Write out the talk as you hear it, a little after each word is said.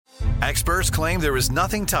Experts claim there is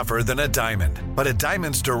nothing tougher than a diamond. But at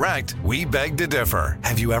Diamonds Direct, we beg to differ.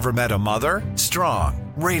 Have you ever met a mother?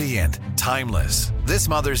 Strong, radiant, timeless. This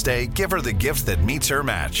Mother's Day, give her the gift that meets her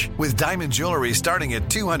match. With diamond jewelry starting at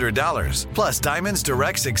 $200. Plus, Diamonds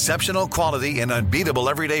Direct's exceptional quality and unbeatable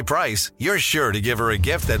everyday price, you're sure to give her a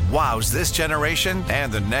gift that wows this generation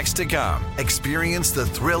and the next to come. Experience the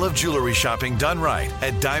thrill of jewelry shopping done right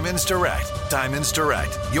at Diamonds Direct. Diamonds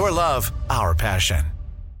Direct. Your love, our passion.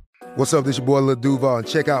 What's up, this your boy Lil Duval, and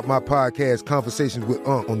check out my podcast, Conversations with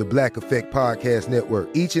Unc, on the Black Effect Podcast Network.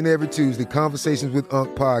 Each and every Tuesday, Conversations with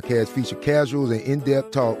Unc podcast feature casual and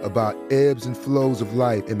in-depth talk about ebbs and flows of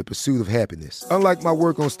life and the pursuit of happiness. Unlike my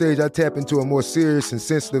work on stage, I tap into a more serious and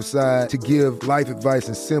sensitive side to give life advice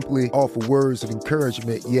and simply offer words of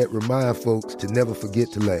encouragement, yet remind folks to never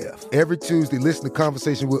forget to laugh. Every Tuesday, listen to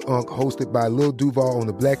Conversations with Unc, hosted by Lil Duval on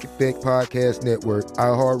the Black Effect Podcast Network,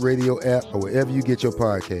 iHeartRadio app, or wherever you get your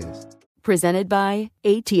podcasts. Presented by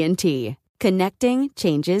AT&T. Connecting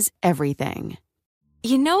changes everything.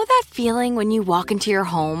 You know that feeling when you walk into your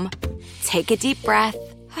home, take a deep breath,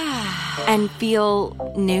 and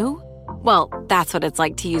feel new? Well, that's what it's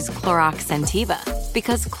like to use Clorox Scentiva.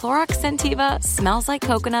 Because Clorox Scentiva smells like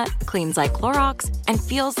coconut, cleans like Clorox, and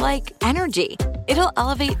feels like energy. It'll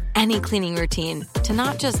elevate any cleaning routine to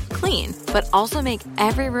not just clean, but also make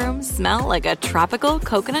every room smell like a tropical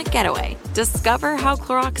coconut getaway. Discover how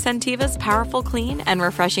Clorox Scentiva's powerful clean and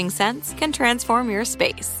refreshing scents can transform your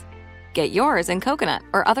space. Get yours in coconut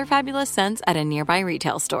or other fabulous scents at a nearby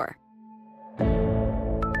retail store.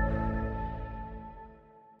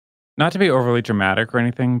 Not to be overly dramatic or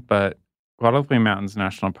anything, but Guadalupe Mountains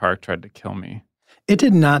National Park tried to kill me. It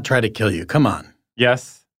did not try to kill you. Come on.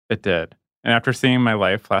 Yes, it did. And after seeing my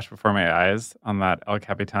life flash before my eyes on that El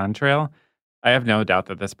Capitan trail, I have no doubt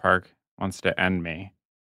that this park wants to end me.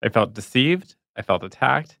 I felt deceived, I felt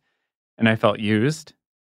attacked, and I felt used.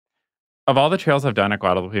 Of all the trails I've done at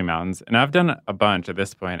Guadalupe Mountains, and I've done a bunch at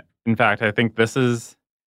this point. In fact, I think this is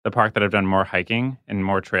the park that I've done more hiking and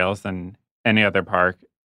more trails than any other park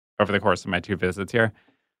over the course of my 2 visits here.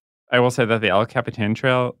 I will say that the El Capitan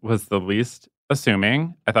Trail was the least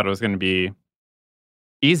assuming. I thought it was going to be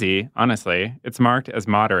easy, honestly. It's marked as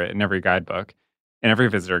moderate in every guidebook, in every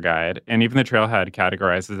visitor guide, and even the trailhead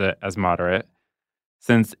categorizes it as moderate,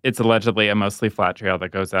 since it's allegedly a mostly flat trail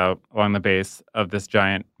that goes out along the base of this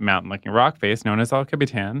giant mountain-looking rock face known as El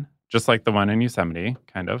Capitan, just like the one in Yosemite,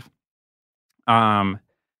 kind of. But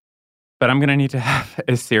I'm going to need to have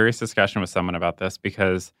a serious discussion with someone about this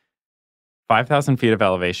because 5,000 feet of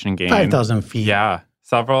elevation gain. 5,000 feet. Yeah.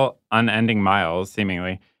 Several unending miles,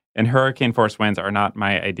 seemingly. And hurricane force winds are not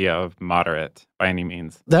my idea of moderate by any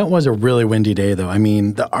means. That was a really windy day, though. I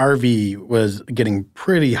mean, the RV was getting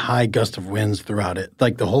pretty high gust of winds throughout it,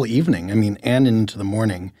 like the whole evening. I mean, and into the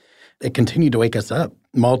morning. It continued to wake us up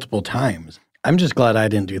multiple times. I'm just glad I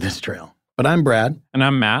didn't do this trail. But I'm Brad. And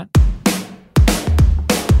I'm Matt.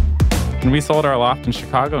 And we sold our loft in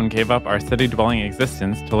Chicago and gave up our city-dwelling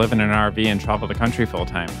existence to live in an RV and travel the country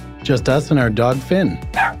full-time. Just us and our dog, Finn.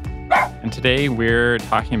 And today we're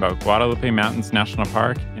talking about Guadalupe Mountains National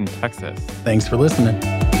Park in Texas. Thanks for listening.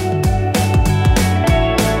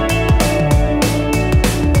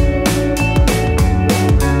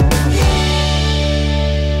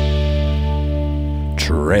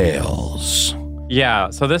 Trails.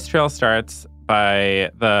 Yeah, so this trail starts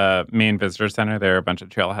by the main visitor center. There are a bunch of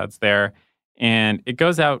trailheads there. And it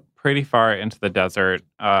goes out pretty far into the desert,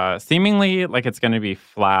 seemingly like it's going to be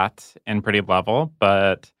flat and pretty level,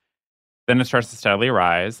 but then it starts to steadily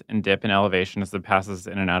rise and dip in elevation as it passes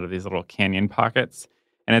in and out of these little canyon pockets.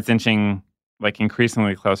 And it's inching like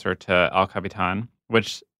increasingly closer to El Capitan,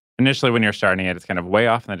 which initially when you're starting it, it's kind of way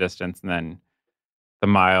off in the distance. And then the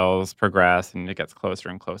miles progress and it gets closer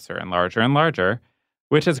and closer and larger,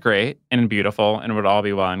 which is great and beautiful and would all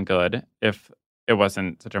be well and good if it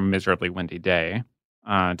wasn't such a miserably windy day.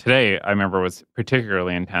 Today, I remember, was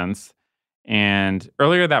particularly intense. And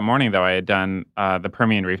earlier that morning, though, I had done the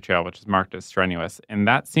Permian Reef Trail, which is marked as strenuous. And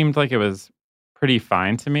that seemed like it was pretty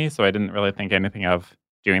fine to me. So I didn't really think anything of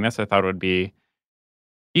doing this. I thought it would be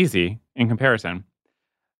easy in comparison.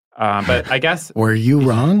 But I guess... Were you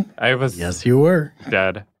wrong? I was... Yes, you were.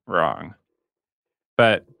 Dead wrong.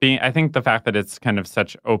 But I think the fact that it's kind of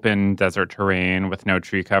such open desert terrain with no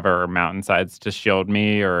tree cover or mountainsides to shield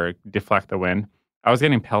me or deflect the wind, I was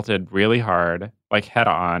getting pelted really hard, like head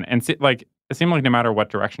on. And it seemed like no matter what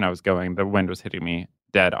direction I was going, the wind was hitting me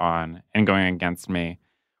dead on and going against me,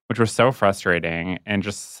 which was so frustrating and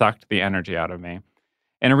just sucked the energy out of me.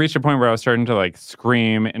 And it reached a point where I was starting to like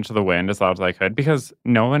scream into the wind as loud as I could because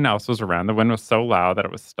no one else was around. The wind was so loud that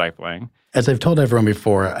it was stifling. As I've told everyone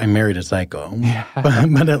before, I married a psycho,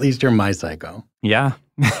 but at least you're my psycho. Yeah.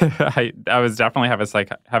 I was definitely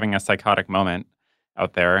having a psychotic moment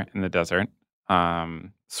out there in the desert,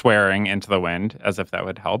 swearing into the wind as if that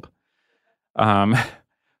would help.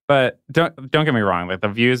 But don't get me wrong, like the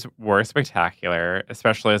views were spectacular,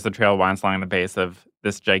 especially as the trail winds along the base of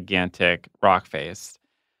this gigantic rock face.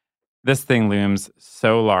 This thing looms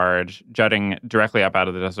so large, jutting directly up out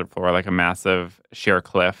of the desert floor like a massive sheer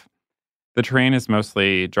cliff. The terrain is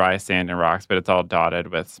mostly dry sand and rocks, but it's all dotted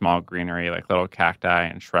with small greenery like little cacti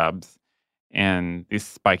and shrubs and these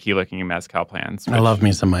spiky-looking mezcal plants. I love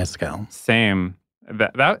me some mezcal. Same.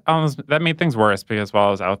 That made things worse because while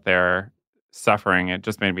I was out there suffering, it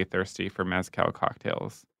just made me thirsty for mezcal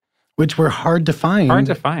cocktails. Which were hard to find.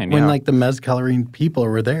 When like the mezcalering people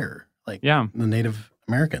were there. Like the Native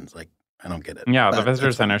Americans. Like, I don't get it. Yeah, the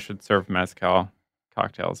visitor center should serve mezcal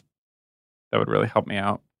cocktails. That would really help me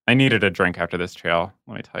out. I needed a drink after this trail,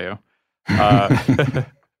 let me tell you.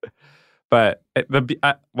 But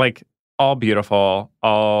like all beautiful,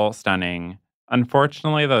 all stunning.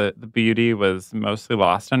 Unfortunately, the beauty was mostly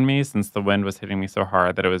lost on me since the wind was hitting me so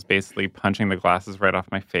hard that it was basically punching the glasses right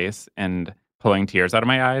off my face and pulling tears out of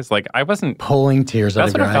my eyes. Like I wasn't pulling tears out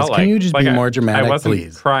of your eyes. Can you just be more dramatic, please? I wasn't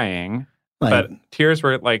please? Crying, but tears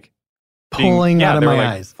were like pulling out of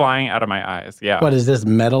my eyes, flying out of my eyes. Yeah. What is this,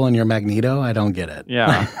 metal in your Magneto? I don't get it.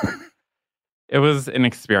 Yeah. It was an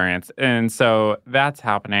experience. And so that's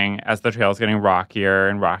happening as the trail is getting rockier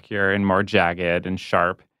and rockier and more jagged and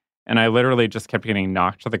sharp. And I literally just kept getting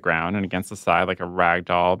knocked to the ground and against the side like a rag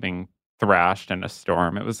doll being thrashed in a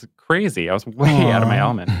storm. It was crazy. I was way out of my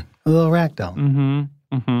element. A little rag doll.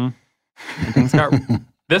 Things got...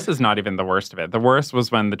 This is not even the worst of it. The worst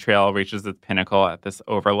was when the trail reaches its pinnacle at this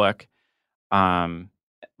overlook,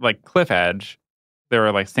 like cliff edge. There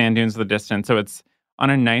were like sand dunes in the distance. So it's on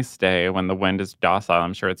a nice day when the wind is docile.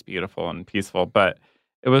 I'm sure it's beautiful and peaceful. But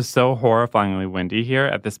it was so horrifyingly windy here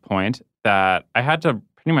at this point that I had to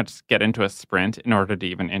pretty much get into a sprint in order to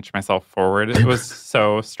even inch myself forward. It was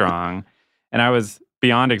so strong. And I was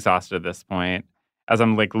beyond exhausted at this point. As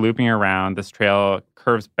I'm like looping around, this trail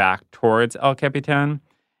curves back towards El Capitan.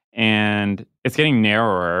 And it's getting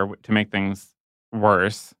narrower to make things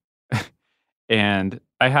worse. And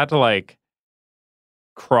I had to like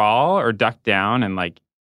crawl or duck down and like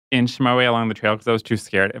inch my way along the trail because I was too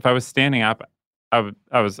scared. If I was standing up, I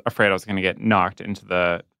was afraid I was going to get knocked into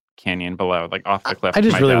the canyon below, like off the cliff. I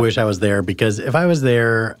just really wish I was there because if I was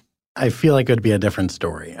there, I feel like it would be a different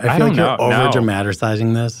story. I feel like you're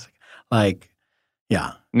over-dramatizing this. Like,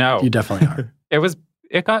 yeah. No. You definitely are.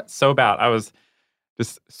 It got so bad. I was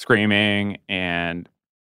just screaming and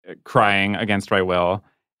crying against my will.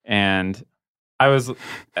 And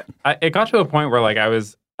it got to a point where like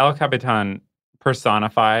El Capitan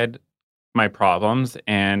personified my problems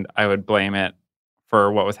and I would blame it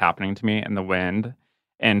for what was happening to me in the wind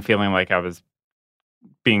and feeling like I was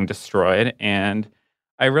being destroyed. And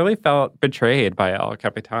I really felt betrayed by El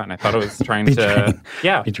Capitan. I thought it was trying to...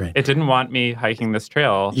 Yeah. Betrayed. It didn't want me hiking this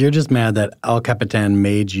trail. You're just mad that El Capitan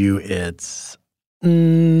made you its...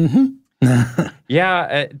 Yeah,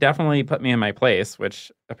 it definitely put me in my place,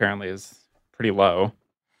 which apparently is pretty low.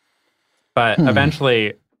 But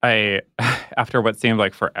eventually, after what seemed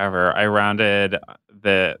like forever, I rounded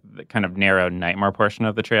the kind of narrow Nightmare portion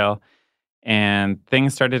of the trail, and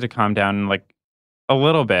things started to calm down like a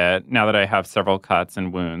little bit now that I have several cuts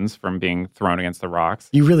and wounds from being thrown against the rocks.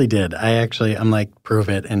 You really did. I'm like, prove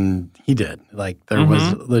it, and he did. Like, there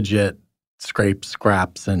was legit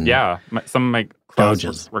scraps, and some of my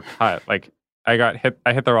clothes were cut. Like, I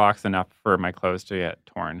hit the rocks enough for my clothes to get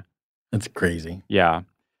torn. That's crazy. Yeah.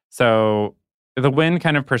 So the wind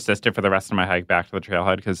kind of persisted for the rest of my hike back to the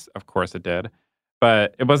trailhead because, of course, it did.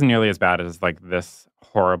 But it wasn't nearly as bad as like this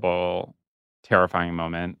horrible, terrifying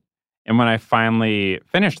moment. And when I finally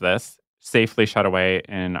finished this, safely shut away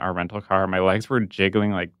in our rental car, my legs were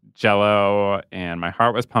jiggling like jello and my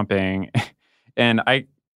heart was pumping. And I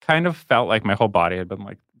kind of felt like my whole body had been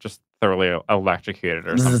like just thoroughly electrocuted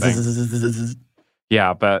or something.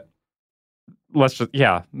 Yeah, but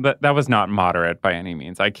that was not moderate by any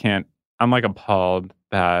means. I'm like appalled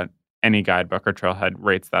that any guidebook or trailhead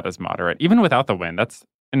rates that as moderate. Even without the wind, that's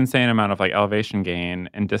an insane amount of like elevation gain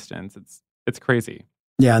and distance. It's crazy.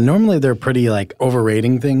 Yeah, normally they're pretty like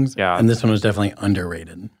overrating things. Yeah. And this one was definitely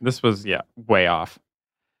underrated. This was, way off.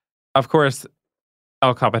 Of course,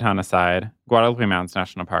 El Capitan aside, Guadalupe Mountains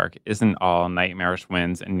National Park isn't all nightmarish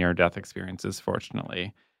winds and near-death experiences,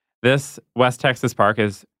 fortunately. This West Texas park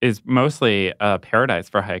is mostly a paradise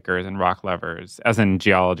for hikers and rock lovers, as in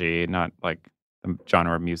geology, not like the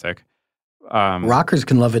genre of music. Rockers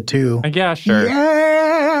can love it too. Yeah, sure.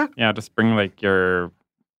 Yeah. Yeah, just bring like your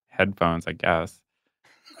headphones, I guess.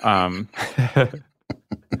 But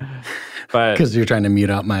Because you're trying to mute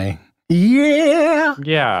out my yeah.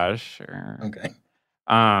 yeah, sure. Okay.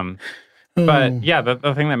 But yeah,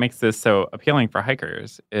 the thing that makes this so appealing for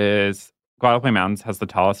hikers is Guadalupe Mountains has the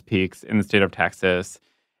tallest peaks in the state of Texas.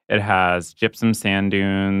 It has gypsum sand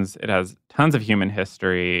dunes. It has tons of human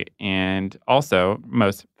history. And also,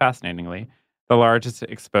 most fascinatingly, the largest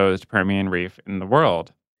exposed Permian reef in the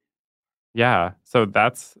world. Yeah, so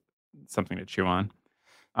that's something to chew on.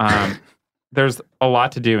 There's a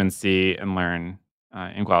lot to do and see and learn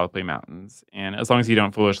in Guadalupe Mountains. And as long as you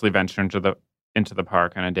don't foolishly venture into the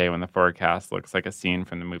park on a day when the forecast looks like a scene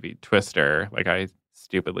from the movie Twister, like I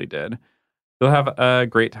stupidly did, you'll have a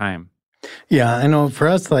great time. Yeah, I know. For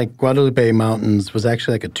us, like Guadalupe Mountains was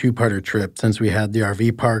actually like a two-parter trip since we had the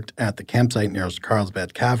RV parked at the campsite near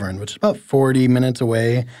Carlsbad Cavern, which is about 40 minutes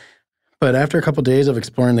away. But after a couple of days of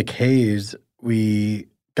exploring the caves, we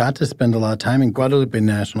got to spend a lot of time in Guadalupe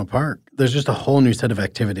National Park. There's just a whole new set of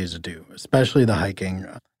activities to do, especially the hiking.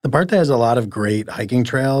 The park has a lot of great hiking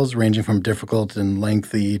trails, ranging from difficult and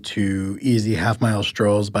lengthy to easy half-mile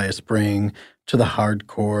strolls by a spring to the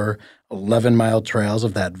hardcore 11-mile trails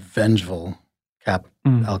of that vengeful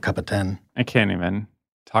El Capitan. I can't even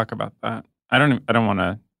talk about that. I don't want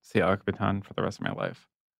to see El Capitan for the rest of my life.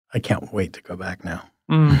 I can't wait to go back now.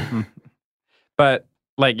 Mm-hmm. But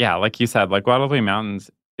like you said, like Guadalupe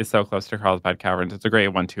Mountains is so close to Carlsbad Caverns. It's a great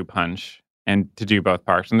 1-2 punch, and to do both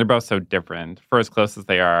parks, and they're both so different. For as close as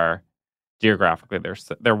they are geographically,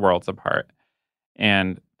 they're worlds apart,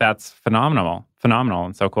 and that's phenomenal,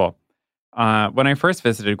 and so cool. When I first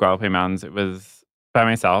visited Guadalupe Mountains, it was by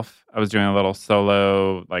myself. I was doing a little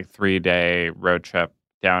solo, like 3-day road trip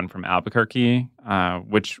down from Albuquerque,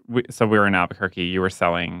 so we were in Albuquerque. You were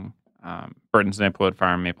selling Burton's Maplewood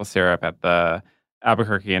Farm maple syrup at the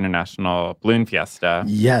Albuquerque International Balloon Fiesta.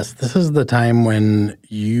 Yes, this is the time when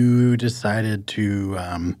you decided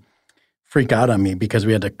to freak out on me because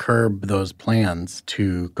we had to curb those plans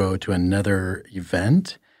to go to another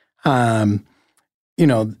event.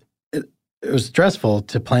 It was stressful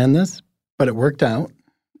to plan this, but it worked out,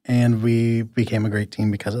 and we became a great team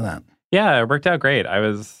because of that. Yeah, it worked out great. I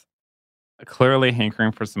was clearly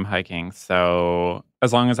hankering for some hiking, so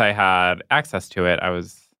as long as I had access to it, I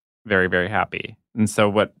was very, very happy. And so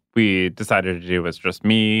what we decided to do was just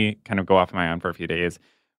me kind of go off on my own for a few days,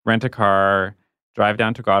 rent a car, drive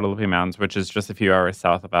down to Guadalupe Mountains, which is just a few hours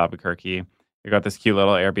south of Albuquerque. We got this cute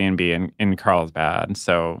little Airbnb in Carlsbad,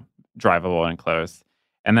 so drivable and close.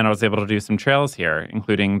 And then I was able to do some trails here,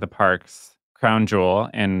 including the park's crown jewel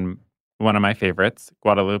and one of my favorites,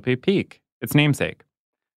 Guadalupe Peak, its namesake.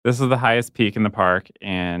 This is the highest peak in the park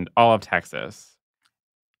and all of Texas.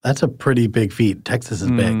 That's a pretty big feat. Texas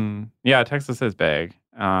is big. Yeah, Texas is big.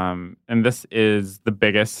 And this is the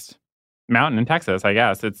biggest mountain in Texas, I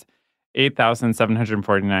guess. It's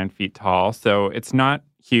 8,749 feet tall. So it's not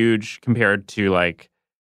huge compared to like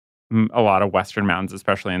a lot of Western mountains,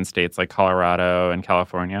 especially in states like Colorado and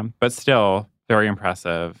California, but still very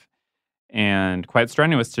impressive and quite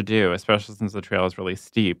strenuous to do, especially since the trail is really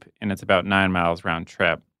steep and it's about 9 miles round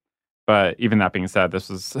trip. But even that being said, this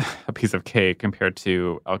was a piece of cake compared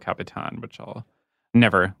to El Capitan, which I'll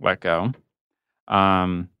never let go.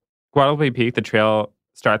 Guadalupe Peak, the trail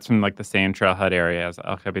starts from like the same trailhead area as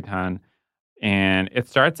El Capitan, and it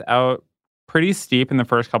starts out pretty steep in the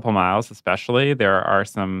first couple miles, especially. There are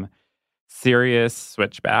some serious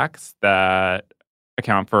switchbacks that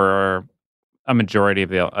account for a majority of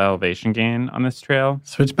the elevation gain on this trail.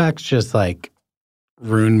 Switchbacks just like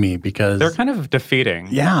ruin me because they're kind of defeating.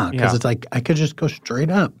 Yeah, because it's like I could just go straight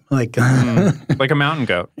up, like like a mountain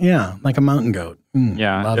goat. Yeah, like a mountain goat.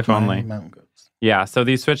 Yeah, if only. Mountain goats. Yeah, so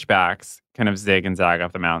these switchbacks kind of zig and zag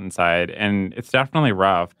off the mountainside, and it's definitely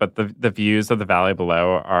rough, but the views of the valley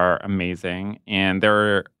below are amazing, and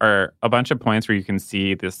there are a bunch of points where you can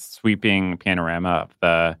see this sweeping panorama of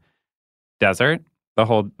the desert, the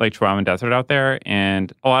whole Lake Chihuahuan desert out there,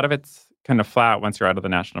 and a lot of it's kind of flat once you're out of the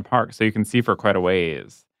national park, so you can see for quite a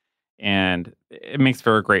ways, and it makes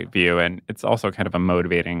for a great view, and it's also kind of a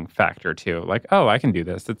motivating factor too, like, oh, I can do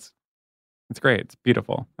this, it's great, it's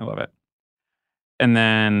beautiful, I love it. And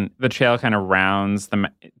then the trail kind of rounds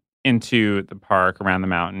into the park around the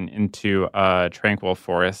mountain into a tranquil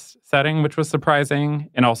forest setting, which was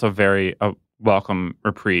surprising and also very welcome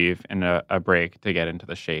reprieve and a break to get into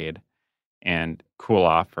the shade and cool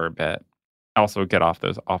off for a bit. Also get off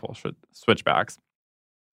those awful switchbacks.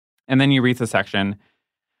 And then you reach a section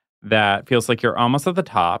that feels like you're almost at the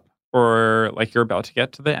top or like you're about to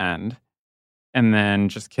get to the end. And then,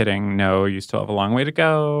 just kidding, no, you still have a long way to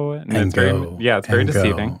go. And it's go, it's very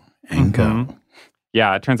deceiving. And go.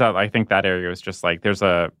 Yeah, it turns out I think that area was just like, there's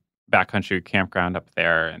a backcountry campground up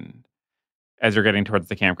there. And as you're getting towards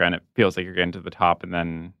the campground, it feels like you're getting to the top. And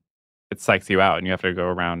then it psychs you out and you have to go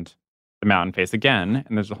around the mountain face again.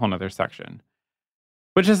 And there's a whole nother section,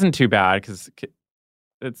 which isn't too bad because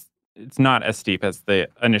it's not as steep as the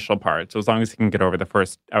initial part. So as long as you can get over the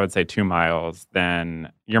first, I would say 2 miles, then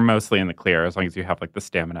you're mostly in the clear as long as you have like the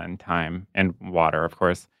stamina and time and water, of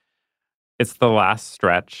course. It's the last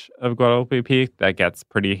stretch of Guadalupe Peak that gets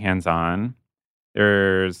pretty hands-on.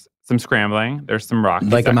 There's some scrambling. There's some rocky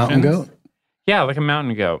Like sections. a mountain goat? Yeah, like a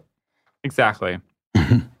mountain goat. Exactly.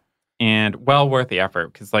 And well worth the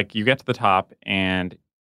effort because like you get to the top and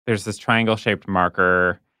there's this triangle-shaped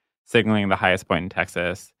marker signaling the highest point in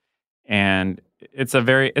Texas. And it's a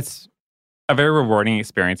very rewarding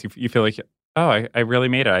experience. You feel like, oh, I really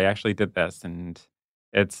made it. I actually did this. And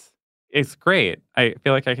it's great. I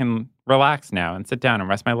feel like I can relax now and sit down and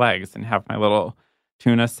rest my legs and have my little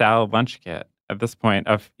tuna salad lunch kit. At this point,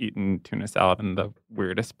 I've eaten tuna salad in the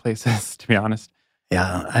weirdest places, to be honest.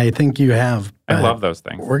 Yeah, I think you have. I love those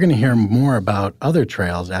things. We're going to hear more about other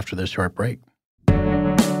trails after this short break.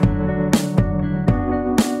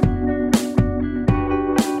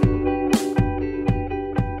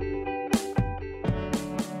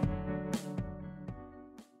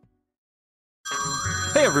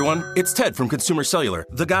 Hey everyone, it's Ted from Consumer Cellular,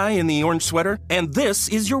 the guy in the orange sweater, and this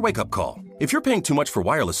is your wake-up call. If you're paying too much for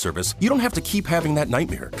wireless service, you don't have to keep having that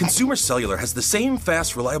nightmare. Consumer Cellular has the same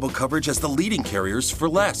fast, reliable coverage as the leading carriers for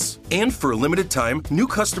less. And for a limited time, new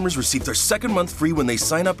customers receive their second month free when they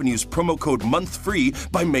sign up and use promo code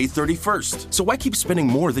MONTHFREE by May 31st. So why keep spending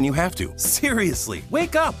more than you have to? Seriously,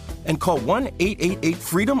 wake up and call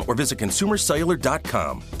 1-888-FREEDOM or visit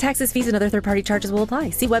consumercellular.com. Taxes, fees, and other third-party charges will apply.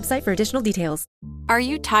 See website for additional details. Are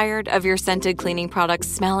you tired of your scented cleaning products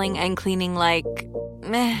smelling and cleaning like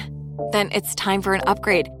meh? Then it's time for an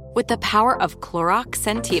upgrade with the power of Clorox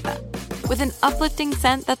Scentiva. With an uplifting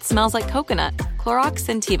scent that smells like coconut, Clorox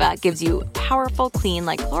Scentiva gives you powerful clean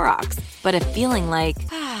like Clorox, but a feeling like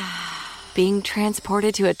being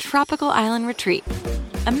transported to a tropical island retreat.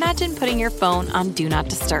 Imagine putting your phone on Do Not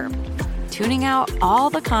Disturb, tuning out all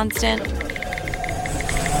the constant,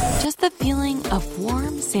 just the feeling of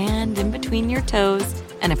warm sand in between your toes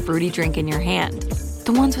and a fruity drink in your hand.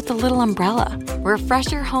 The ones with the little umbrella.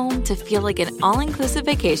 Refresh your home to feel like an all-inclusive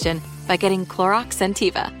vacation by getting Clorox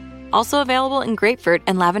Scentiva. Also available in grapefruit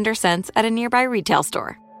and lavender scents at a nearby retail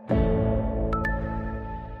store.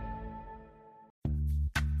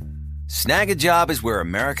 Snag a Job is where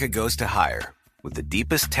America goes to hire, with the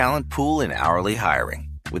deepest talent pool in hourly hiring.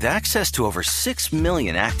 With access to over 6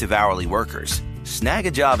 million active hourly workers, Snag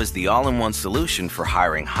a Job is the all-in-one solution for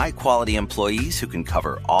hiring high-quality employees who can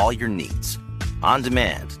cover all your needs. On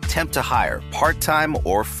demand, temp to hire, part-time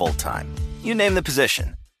or full-time. You name the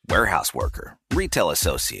position. Warehouse worker, retail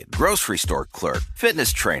associate, grocery store clerk,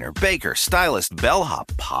 fitness trainer, baker, stylist, bellhop,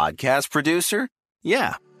 podcast producer.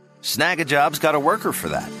 Yeah, Snag a Job's got a worker for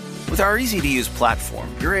that. With our easy-to-use platform,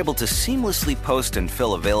 you're able to seamlessly post and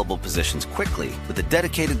fill available positions quickly with a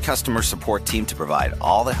dedicated customer support team to provide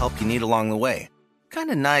all the help you need along the way. Kind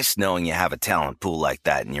of nice knowing you have a talent pool like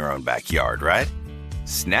that in your own backyard, right?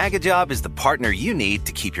 Snag a Job is the partner you need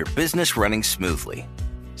to keep your business running smoothly.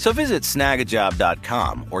 So visit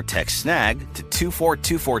snagajob.com or text SNAG to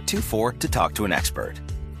 242424 to talk to an expert.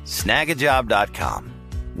 Snagajob.com,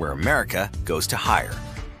 where America goes to hire.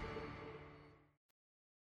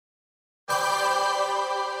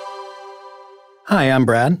 Hi, I'm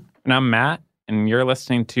Brad. And I'm Matt, and you're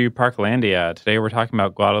listening to Parklandia. Today we're talking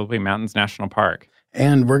about Guadalupe Mountains National Park.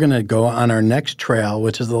 And we're going to go on our next trail,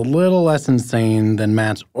 which is a little less insane than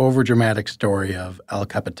Matt's overdramatic story of El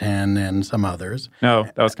Capitan and some others. No,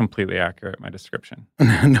 that was completely accurate, my description.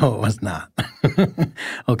 No, it was not.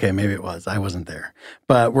 Okay, maybe it was. I wasn't there.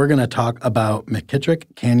 But we're going to talk about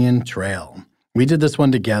McKittrick Canyon Trail. We did this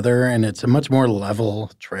one together, and it's a much more level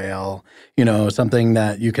trail, you know, something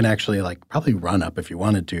that you can actually, like, probably run up if you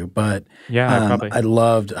wanted to. But yeah, probably. I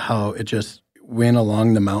loved how it just went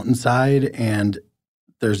along the mountainside, and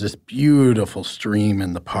there's this beautiful stream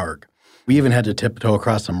in the park. We even had to tiptoe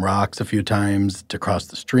across some rocks a few times to cross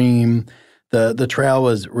the stream. The trail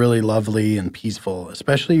was really lovely and peaceful,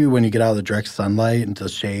 especially when you get out of the direct sunlight into the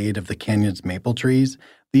shade of the canyon's maple trees.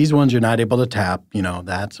 These ones you're not able to tap. You know,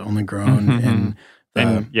 that's only grown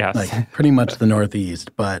in yes. like pretty much the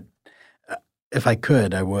Northeast. But if I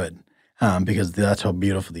could, I would. because that's how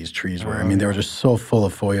beautiful these trees were. I mean, they were just so full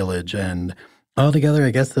of foliage. And altogether,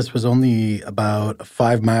 I guess this was only about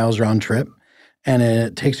 5 miles round trip. And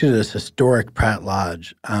it takes you to this historic Pratt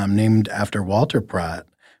Lodge, named after Walter Pratt,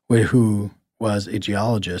 who was a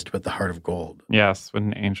geologist with the heart of gold. Yes, what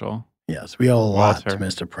an angel. Yes, we owe a lot to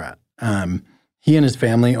Mr. Pratt. He and his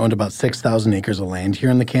family owned about 6,000 acres of land here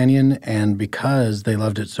in the canyon, and because they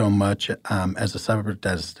loved it so much as a summer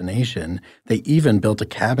destination, they even built a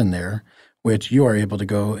cabin there, which you are able to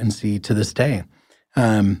go and see to this day.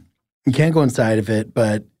 You can't go inside of it,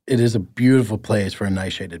 but it is a beautiful place for a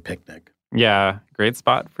nice shaded picnic. Yeah, great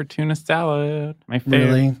spot for tuna salad. My favorite.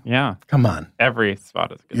 Really? Yeah. Come on. Every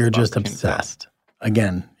spot is a good You're spot just for tuna salad. obsessed.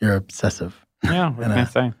 Again, you're obsessive. Yeah, what can I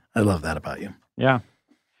say? I love that about you. Yeah.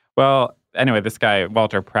 Well, anyway, this guy,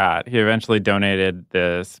 Walter Pratt, he eventually donated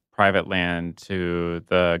this private land to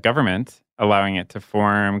the government, allowing it to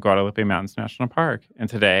form Guadalupe Mountains National Park. And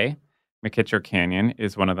today, McKitcher Canyon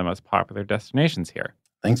is one of the most popular destinations here.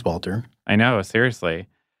 Thanks, Walter. I know, seriously.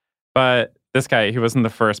 But this guy, he wasn't the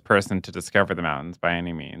first person to discover the mountains by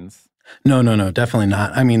any means. No, definitely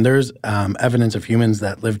not. I mean, there's evidence of humans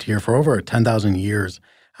that lived here for over 10,000 years.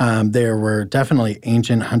 There were definitely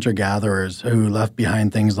ancient hunter-gatherers who left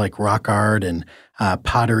behind things like rock art and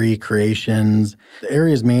pottery creations. The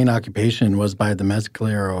area's main occupation was by the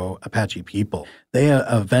Mescalero Apache people. They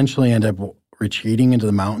eventually ended up retreating into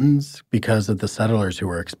the mountains because of the settlers who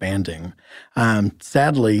were expanding.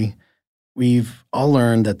 Sadly, we've all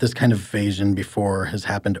learned that this kind of invasion before has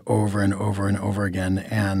happened over and over and over again.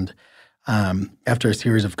 And after a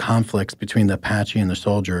series of conflicts between the Apache and the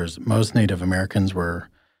soldiers, most Native Americans were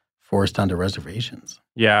forced onto reservations.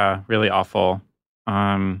 Yeah, really awful.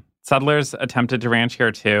 Settlers attempted to ranch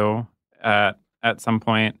here too at some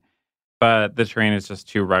point, but the terrain is just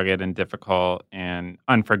too rugged and difficult and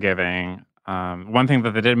unforgiving. One thing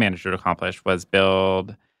that they did manage to accomplish was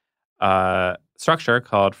build a structure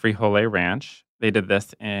called Frijole Ranch. They did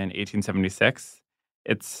this in 1876.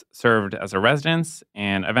 It's served as a residence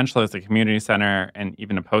and eventually as a community center and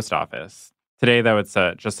even a post office. Today, though, it's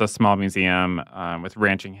just a small museum with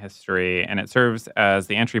ranching history, and it serves as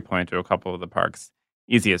the entry point to a couple of the park's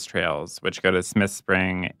easiest trails, which go to Smith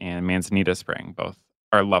Spring and Manzanita Spring. Both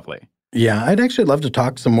are lovely. Yeah, I'd actually love to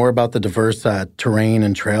talk some more about the diverse terrain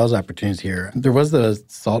and trails opportunities here. There was the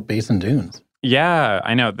Salt Basin Dunes. Yeah,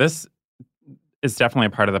 I know. This is definitely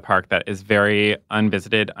a part of the park that is very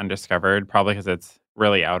unvisited, undiscovered, probably because it's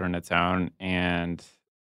really out on its own, and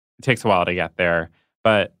it takes a while to get there.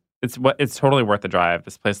 But it's totally worth the drive.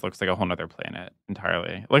 This place looks like a whole other planet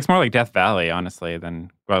entirely. It looks more like Death Valley, honestly,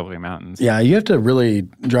 than Guadalupe Mountains. Yeah, you have to really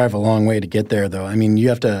drive a long way to get there, though. I mean, you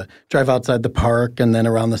have to drive outside the park and then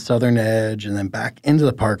around the southern edge and then back into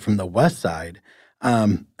the park from the west side.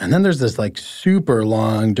 And then there's this like super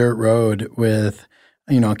long dirt road with,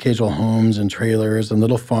 occasional homes and trailers and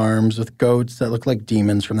little farms with goats that look like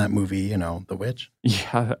demons from that movie, The Witch.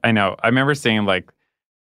 Yeah, I know. I remember seeing like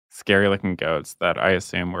scary-looking goats that I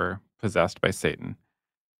assume were possessed by Satan.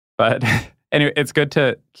 But anyway, it's good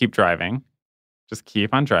to keep driving. Just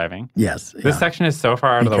keep on driving. Yes. This section is so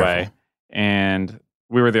far out of the way, and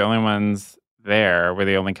we were the only ones there. We're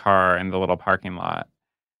the only car in the little parking lot,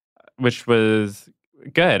 which was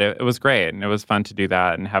good. It was great, and it was fun to do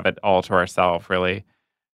that and have it all to ourselves, really.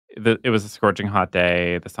 It was a scorching hot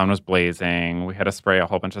day. The sun was blazing. We had to spray a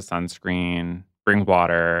whole bunch of sunscreen, bring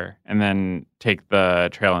water, and then take the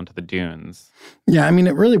trail into the dunes. Yeah, I mean,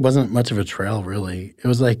 it really wasn't much of a trail, really. It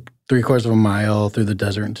was like 3/4 of a mile through the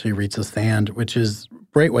desert until you reach the sand, which is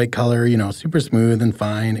bright white color, super smooth and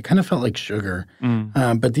fine. It kind of felt like sugar.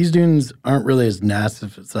 But these dunes aren't really as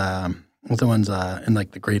massive as the ones in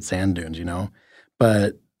like the Great Sand Dunes,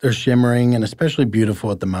 But they're shimmering and especially beautiful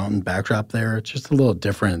with the mountain backdrop there. It's just a little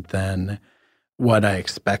different than what I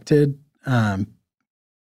expected. But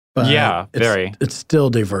yeah, very. It's still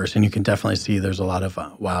diverse, and you can definitely see there's a lot of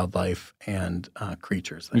wildlife and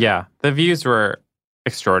creatures there. Yeah, the views were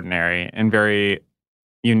extraordinary and very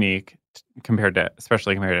unique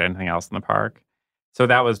especially compared to anything else in the park. So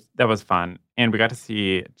that was fun, and we got to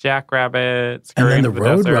see jackrabbits. And then the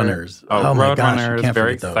Roadrunners. Oh my gosh, Roadrunners, you can't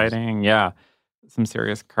very forget those. exciting. Yeah, some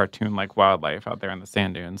serious cartoon-like wildlife out there in the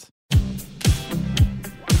sand dunes.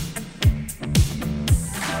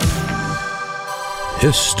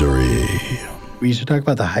 History. We should talk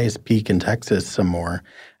about the highest peak in Texas some more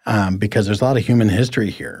because there's a lot of human history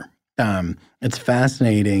here. It's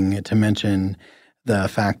fascinating to mention the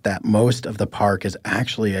fact that most of the park is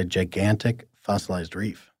actually a gigantic fossilized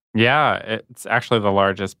reef. Yeah, it's actually the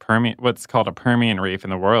largest what's called a Permian reef in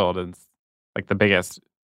the world. It's like the biggest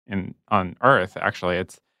on Earth, actually.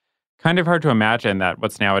 It's kind of hard to imagine that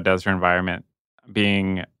what's now a desert environment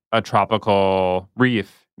being a tropical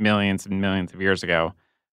reef millions and millions of years ago.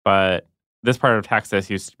 But this part of Texas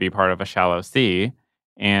used to be part of a shallow sea,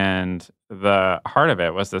 and the heart of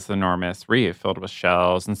it was this enormous reef filled with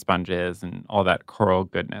shells and sponges and all that coral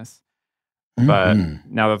goodness. But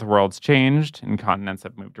now that the world's changed and continents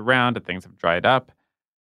have moved around and things have dried up,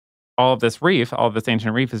 all of this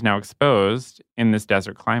ancient reef is now exposed in this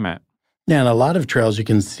desert climate. Yeah, and a lot of trails you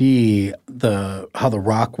can see how the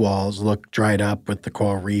rock walls look dried up with the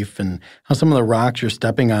coral reef, and how some of the rocks you're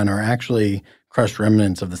stepping on are actually crushed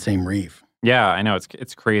remnants of the same reef. Yeah, I know.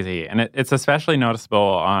 It's crazy. And it's especially noticeable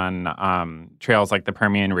on trails like the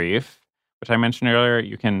Permian Reef, which I mentioned earlier.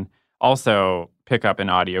 You can also pick up an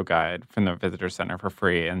audio guide from the Visitor Center for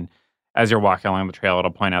free. And as you're walking along the trail,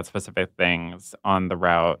 it'll point out specific things on the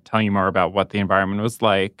route, telling you more about what the environment was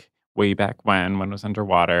like way back when it was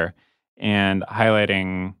underwater, and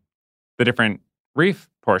highlighting the different reef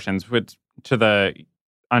portions, which to the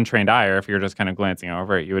untrained eye, or if you're just kind of glancing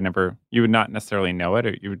over it, you would not necessarily know it.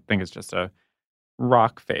 Or you would think it's just a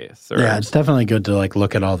rock face. Yeah, it's definitely good to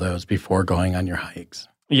look at all those before going on your hikes.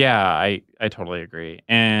 Yeah, I totally agree.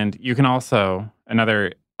 And you can also,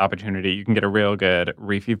 another opportunity, you can get a real good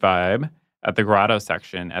reefy vibe at the grotto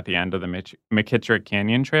section at the end of the McKittrick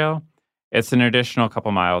Canyon Trail. It's an additional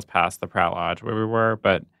couple miles past the Pratt Lodge where we were,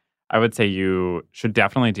 but I would say you should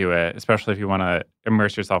definitely do it, especially if you want to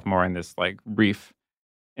immerse yourself more in this reef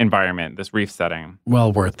environment, this reef setting.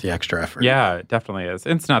 Well worth the extra effort. Yeah, it definitely is.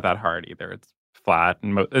 It's not that hard either. It's flat,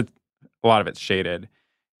 and a lot of it's shaded.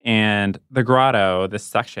 And the grotto, this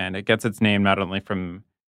section, it gets its name not only from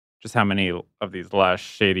just how many of these lush,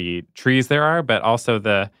 shady trees there are, but also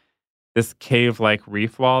this cave-like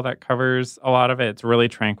reef wall that covers a lot of it. It's really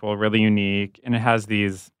tranquil, really unique, and it has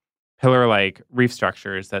these pillar-like reef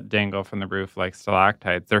structures that dangle from the roof like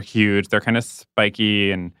stalactites. They're huge. They're kind of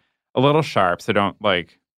spiky and a little sharp, so don't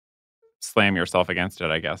slam yourself against it,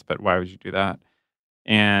 I guess. But why would you do that?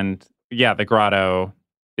 And yeah, the grotto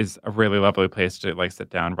is a really lovely place to sit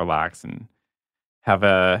down, relax, and have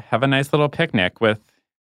a nice little picnic with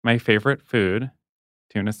my favorite food,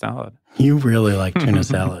 tuna salad. You really like tuna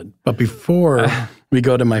salad. But before we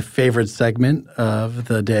go to my favorite segment of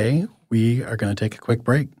the day, we are going to take a quick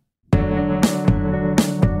break.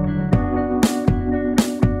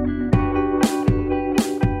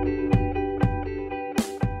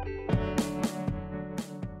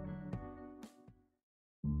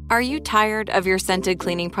 Are you tired of your scented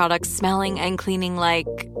cleaning products smelling and cleaning like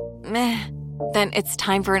meh? Then it's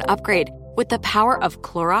time for an upgrade with the power of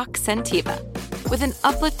Clorox Scentiva. With an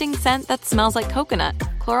uplifting scent that smells like coconut,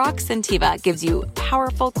 Clorox Scentiva gives you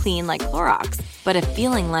powerful clean like Clorox, but a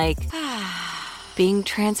feeling like being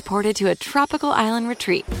transported to a tropical island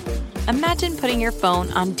retreat. Imagine putting your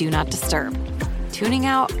phone on Do Not Disturb, tuning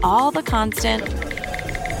out all the constant,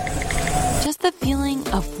 just the feeling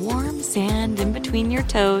of warm sand in between your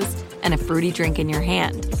toes and a fruity drink in your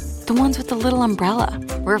hand. The ones with the little umbrella.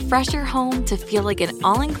 Refresh your home to feel like an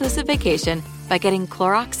all-inclusive vacation by getting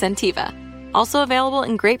Clorox Scentiva. Also available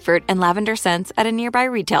in grapefruit and lavender scents at a nearby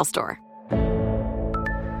retail store.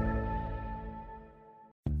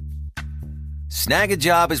 Snag a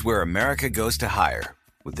Job is where America goes to hire,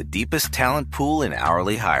 with the deepest talent pool in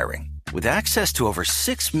hourly hiring. With access to over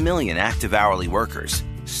 6 million active hourly workers,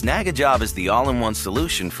 Snag a Job is the all-in-one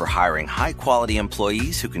solution for hiring high-quality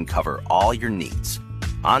employees who can cover all your needs.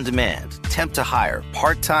 On demand, temp to hire,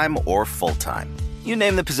 part-time or full-time. You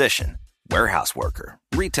name the position. Warehouse worker,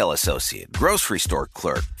 retail associate, grocery store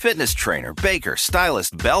clerk, fitness trainer, baker,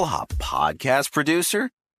 stylist, bellhop, podcast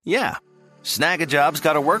producer. Yeah, Snag a Job's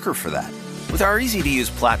got a worker for that. With our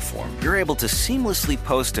easy-to-use platform, you're able to seamlessly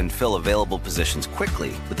post and fill available positions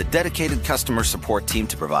quickly with a dedicated customer support team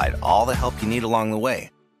to provide all the help you need along the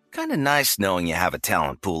way. Kind of nice knowing you have a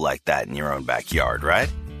talent pool like that in your own backyard,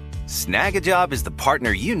 right? Snag a Job is the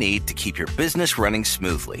partner you need to keep your business running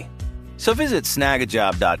smoothly. So visit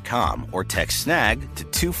snagajob.com or text snag to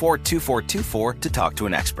 242424 to talk to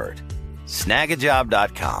an expert.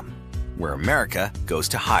 Snagajob.com, where America goes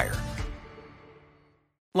to hire.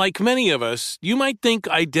 Like many of us, you might think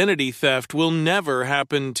identity theft will never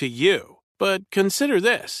happen to you. But consider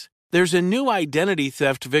this. There's a new identity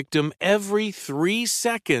theft victim every 3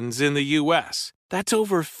 seconds in the U.S. That's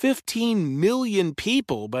over 15 million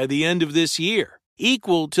people by the end of this year,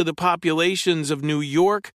 equal to the populations of New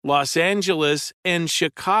York, Los Angeles, and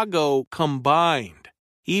Chicago combined.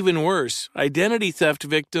 Even worse, identity theft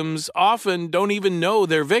victims often don't even know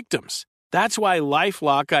they're victims. That's why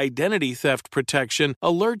LifeLock Identity Theft Protection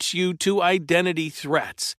alerts you to identity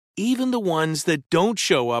threats even the ones that don't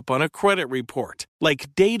show up on a credit report,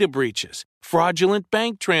 like data breaches, fraudulent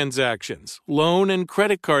bank transactions, loan and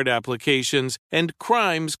credit card applications, and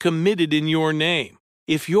crimes committed in your name.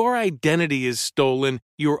 If your identity is stolen,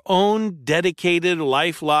 your own dedicated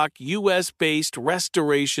LifeLock U.S.-based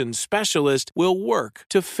restoration specialist will work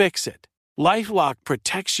to fix it. LifeLock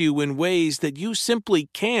protects you in ways that you simply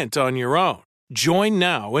can't on your own. Join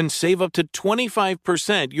now and save up to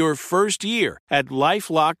 25% your first year at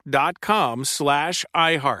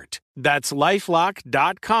LifeLock.com/iHeart. That's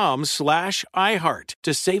LifeLock.com/iHeart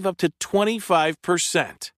to save up to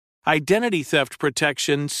 25%. Identity theft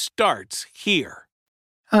protection starts here.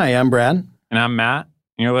 Hi, I'm Brad. And I'm Matt,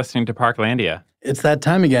 and you're listening to Parklandia. It's that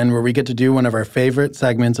time again where we get to do one of our favorite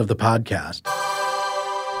segments of the podcast.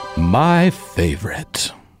 My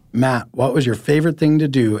favorite. Matt, what was your favorite thing to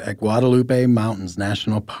do at Guadalupe Mountains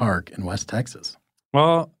National Park in West Texas?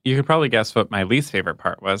 Well, you could probably guess what my least favorite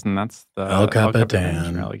part was, and that's the El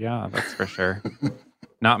Capitan Trail. Yeah, that's for sure.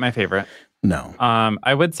 Not my favorite. No.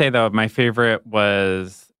 I would say, though, my favorite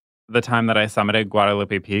was the time that I summited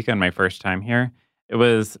Guadalupe Peak on my first time here. It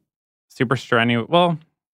was super strenuous. Well,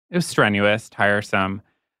 it was strenuous, tiresome,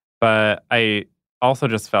 but I also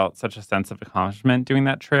just felt such a sense of accomplishment doing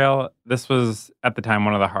that trail. This was, at the time,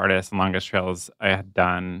 one of the hardest and longest trails I had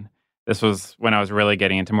done. This was when I was really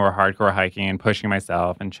getting into more hardcore hiking and pushing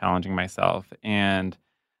myself and challenging myself. And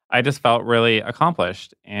I just felt really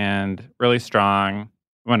accomplished and really strong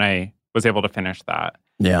when I was able to finish that.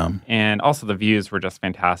 Yeah. And also the views were just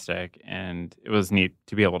fantastic. And it was neat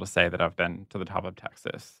to be able to say that I've been to the top of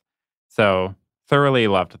Texas. So thoroughly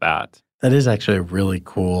loved that. That is actually a really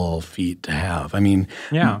cool feat to have. I mean,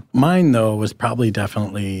 yeah. Mine, though, was probably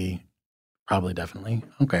definitely.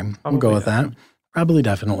 Okay, we'll go with that. Probably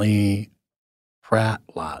definitely Pratt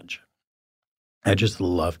Lodge. I just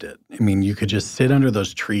loved it. I mean, you could just sit under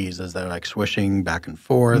those trees as they're like swishing back and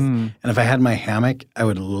forth. And if I had my hammock, I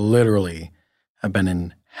would literally have been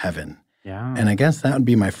in heaven. Yeah. And I guess that would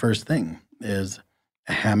be my first thing is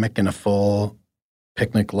a hammock and a full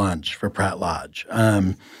picnic lunch for Pratt Lodge.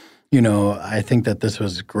 You know, I think that this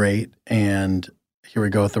was great. And here we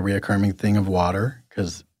go with the reoccurring thing of water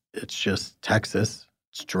because it's just Texas.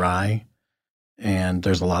 It's dry and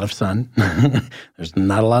there's a lot of sun. There's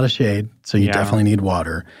not a lot of shade. So you definitely need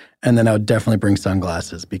water. And then I would definitely bring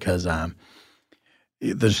sunglasses because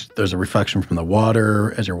there's a reflection from the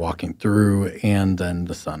water as you're walking through and then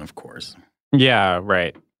the sun, of course. Yeah,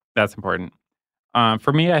 right. That's important.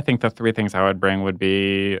 For me, I think the three things I would bring would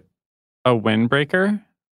be a windbreaker.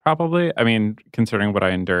 Probably. I mean, considering what I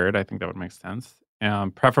endured, I think that would make sense.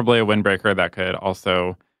 Preferably a windbreaker that could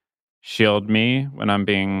also shield me when I'm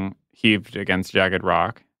being heaved against jagged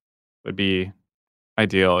rock would be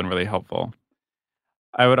ideal and really helpful.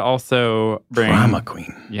 I would also bring... Drama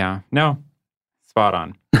queen. Yeah. No. Spot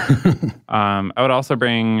on. I would also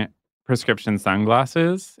bring prescription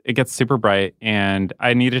sunglasses. It gets super bright, and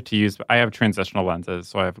I needed to use... I have transitional lenses,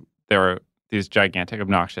 so there are these gigantic,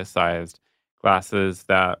 obnoxious-sized glasses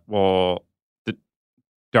that will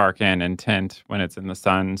darken and tint when it's in the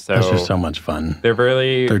sun. So that's just so much fun. They're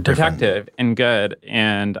protective and good.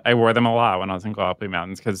 And I wore them a lot when I was in Guadalupe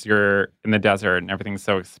Mountains because you're in the desert and everything's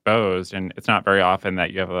so exposed. And it's not very often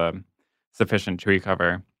that you have a sufficient tree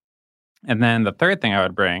cover. And then the third thing I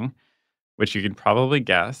would bring, which you can probably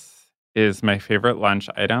guess, is my favorite lunch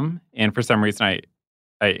item. And for some reason, I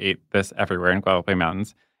ate this everywhere in Guadalupe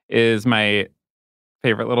Mountains, is my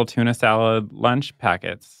favorite little tuna salad lunch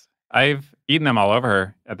packets. I've eaten them all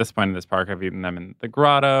over at this point in this park. I've eaten them in the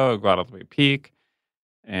Grotto, Guadalupe Peak,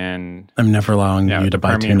 and I'm never allowing you to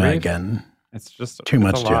buy Permian tuna Reef. again. It's just too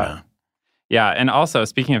much tuna. Yeah, and also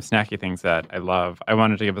speaking of snacky things that I love, I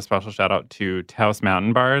wanted to give a special shout out to Taos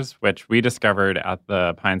Mountain Bars, which we discovered at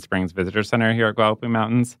the Pine Springs Visitor Center here at Guadalupe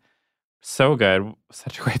Mountains. So good.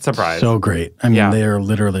 Such a great surprise. So great. I mean, they are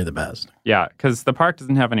literally the best. Yeah, because the park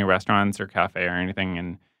doesn't have any restaurants or cafe or anything.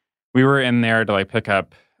 And we were in there to pick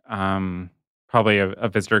up probably a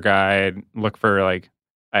visitor guide, look for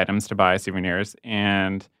items to buy, souvenirs.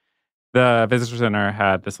 And the visitor center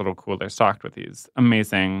had this little cooler stocked with these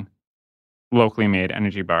amazing locally made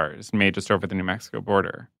energy bars made just over the New Mexico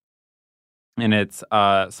border. And it's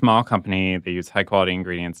a small company. They use high quality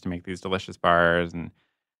ingredients to make these delicious bars. And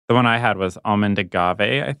the one I had was almond agave,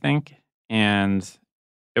 I think. And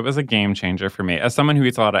it was a game changer for me. As someone who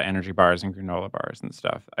eats a lot of energy bars and granola bars and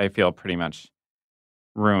stuff, I feel pretty much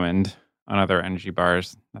ruined on other energy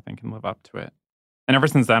bars. Nothing can live up to it. And ever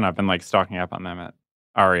since then, I've been stocking up on them at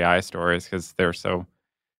REI stores because they're so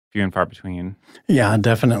few and far between. Yeah,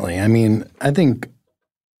 definitely. I mean, I think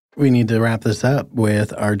we need to wrap this up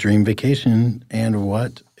with our dream vacation and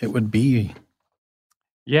what it would be.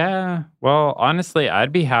 Yeah. Well, honestly,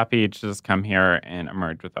 I'd be happy to just come here and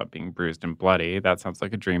emerge without being bruised and bloody. That sounds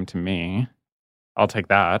like a dream to me. I'll take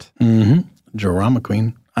that. Mm-hmm. Drama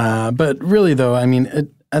queen. But really, though, I mean,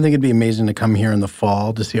 I think it'd be amazing to come here in the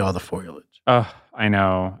fall to see all the foliage. Oh, I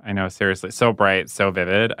know. Seriously. So bright, so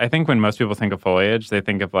vivid. I think when most people think of foliage, they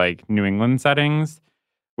think of like New England settings,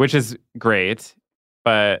 which is great.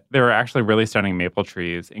 But there are actually really stunning maple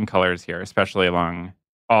trees in colors here, especially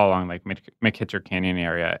all along like McKitcher Canyon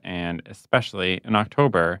area, and especially in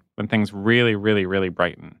October when things really, really, really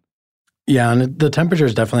brighten. Yeah, and the temperature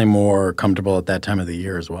is definitely more comfortable at that time of the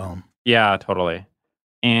year as well. Yeah, totally.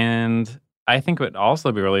 And I think it would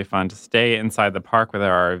also be really fun to stay inside the park with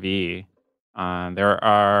our RV. There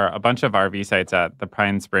are a bunch of RV sites at the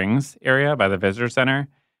Pine Springs area by the Visitor Center.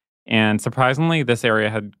 And surprisingly, this area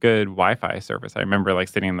had good Wi-Fi service. I remember like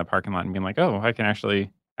sitting in the parking lot and being like, oh, I can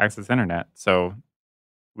actually access internet. So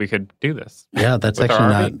we could do this. Yeah, that's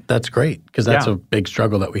actually that's great, because that's a big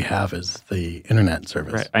struggle that we have is the internet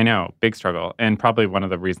service. Right. I know, big struggle. And probably one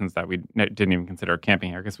of the reasons that we didn't even consider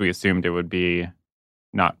camping here, because we assumed it would be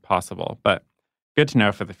not possible. But good to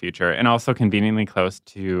know for the future. And also conveniently close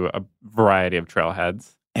to a variety of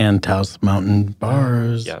trailheads. And Taos Mountain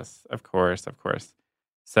bars. Yes, of course.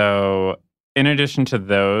 So in addition to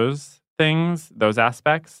those things, those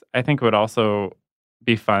aspects, I think it would also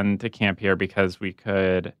be fun to camp here because we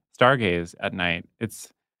could stargaze at night.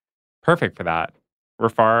 It's perfect for that. We're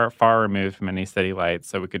far, far removed from any city lights,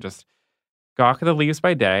 so we could just gawk at the leaves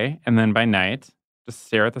by day, and then by night, just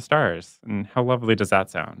stare at the stars. And how lovely does that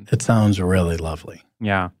sound? It sounds really lovely.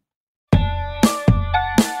 Yeah.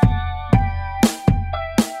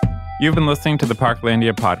 You've been listening to the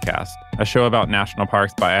Parklandia Podcast, a show about national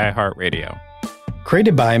parks by iHeartRadio.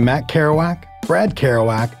 Created by Matt Kerouac, Brad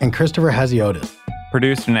Kerouac, and Christopher Haziotis.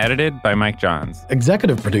 Produced and edited by Mike Johns.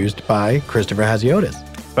 Executive produced by Christopher Haziotis.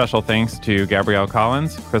 Special thanks to Gabrielle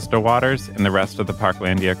Collins, Krista Waters, and the rest of the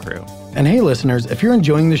Parklandia crew. And hey, listeners, if you're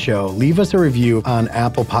enjoying the show, leave us a review on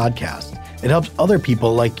Apple Podcasts. It helps other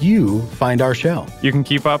people like you find our show. You can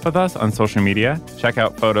keep up with us on social media, check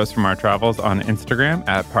out photos from our travels on Instagram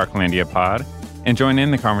at ParklandiaPod, and join in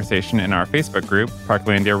the conversation in our Facebook group,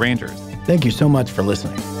 Parklandia Rangers. Thank you so much for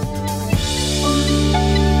listening.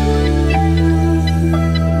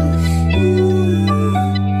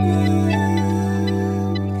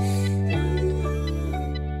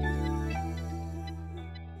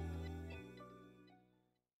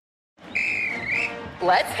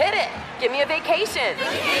 Let's hit it. Give me a vacation.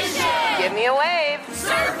 Give me a wave.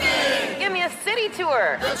 Surfing. Give me a city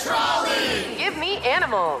tour. The trolley. Give me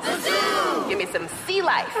animals. The zoo. Give me some sea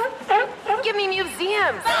life. Give me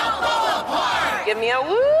museums. Balboa Park. Give me a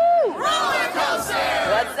woo. Roller coaster.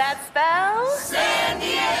 What's that spell? San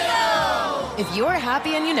Diego. If you're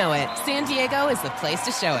happy and you know it, San Diego is the place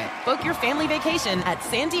to show it. Book your family vacation at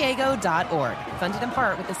sandiego.org. Funded in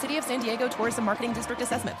part with the City of San Diego Tourism Marketing District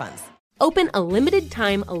Assessment Funds. Open a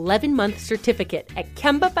limited-time 11-month certificate at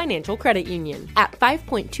Kemba Financial Credit Union. At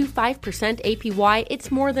 5.25% APY,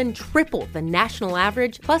 it's more than triple the national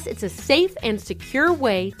average, plus it's a safe and secure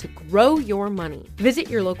way to grow your money.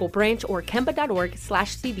 Visit your local branch or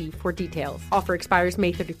kemba.org/cb for details. Offer expires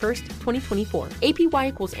May 31st, 2024. APY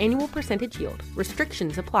equals annual percentage yield.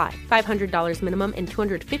 Restrictions apply. $500 minimum and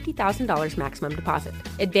 $250,000 maximum deposit.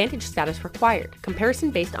 Advantage status required.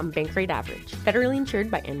 Comparison based on bank rate average. Federally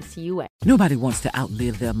insured by NCUA. Nobody wants to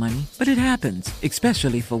outlive their money, but it happens,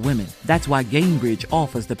 especially for women. That's why Gainbridge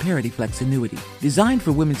offers the Parity Flex annuity, designed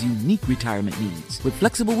for women's unique retirement needs, with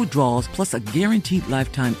flexible withdrawals plus a guaranteed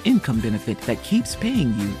lifetime income benefit that keeps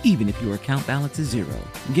paying you even if your account balance is zero.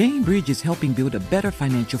 Gainbridge is helping build a better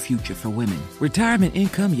financial future for women. Retirement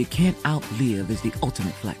income you can't outlive is the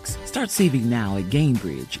ultimate flex. Start saving now at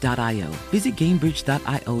Gainbridge.io. Visit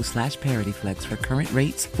Gainbridge.io/ParityFlex for current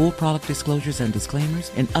rates, full product disclosures and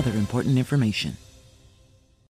disclaimers, and other important information.